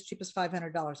might be as cheap as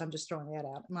 $500. I'm just throwing that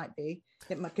out. It might be.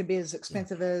 Could be as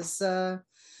expensive as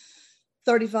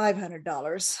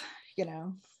 $3,500.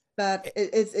 But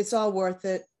it's all worth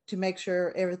it to make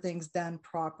sure everything's done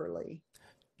properly.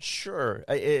 Sure.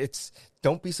 It's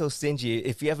don't be so stingy.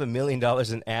 If you have $1 million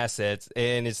in assets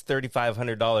and it's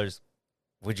 $3,500,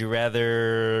 would you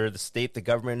rather the state, the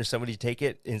government, or somebody take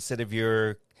it instead of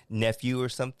your nephew or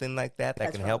something like that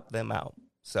That's can right. help them out?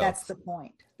 So That's the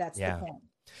point. That's yeah. the point.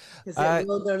 Because it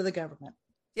will go to the government.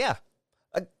 Yeah.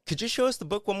 Could you show us the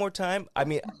book one more time? I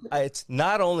mean, it's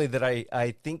not only that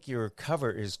I think your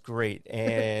cover is great,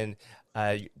 and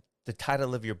the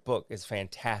title of your book is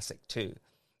fantastic too.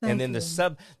 Thank And then you.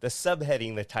 the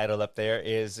subheading, the title up there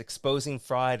is Exposing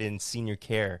Fraud in Senior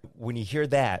Care. When you hear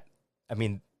that, I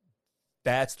mean,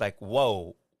 that's like,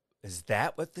 whoa, is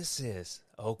that what this is?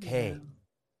 Okay.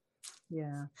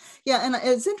 Yeah. And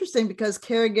it's interesting because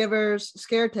caretakers,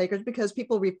 because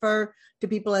people refer to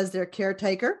people as their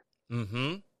caretaker.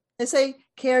 Mm-hmm. They say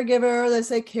caregiver, they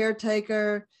say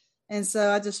caretaker. And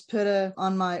so I just put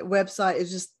on my website, it's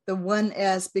just the one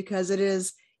S because it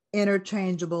is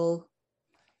interchangeable.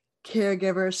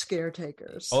 Caregivers,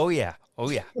 caretakers. Oh yeah.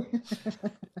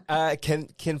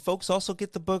 Can folks also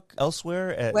get the book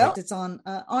elsewhere? Well, it's on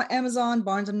Amazon,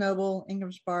 Barnes and Noble,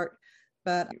 Ingram Spark,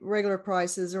 but regular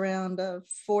price is around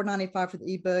 $4.95 for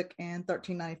the ebook and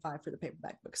 $13.95 for the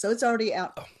paperback book. So it's already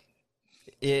out.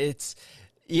 It's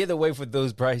either way for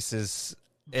those prices.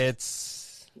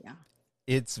 It's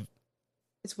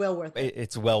well worth it.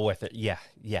 It's well worth it. Yeah.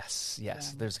 Yes.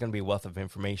 There's going to be a wealth of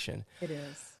information. It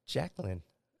is. Jacqueline,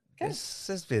 this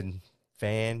has been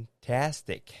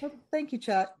fantastic. Well, thank you,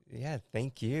 Chuck. Yeah,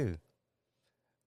 thank you.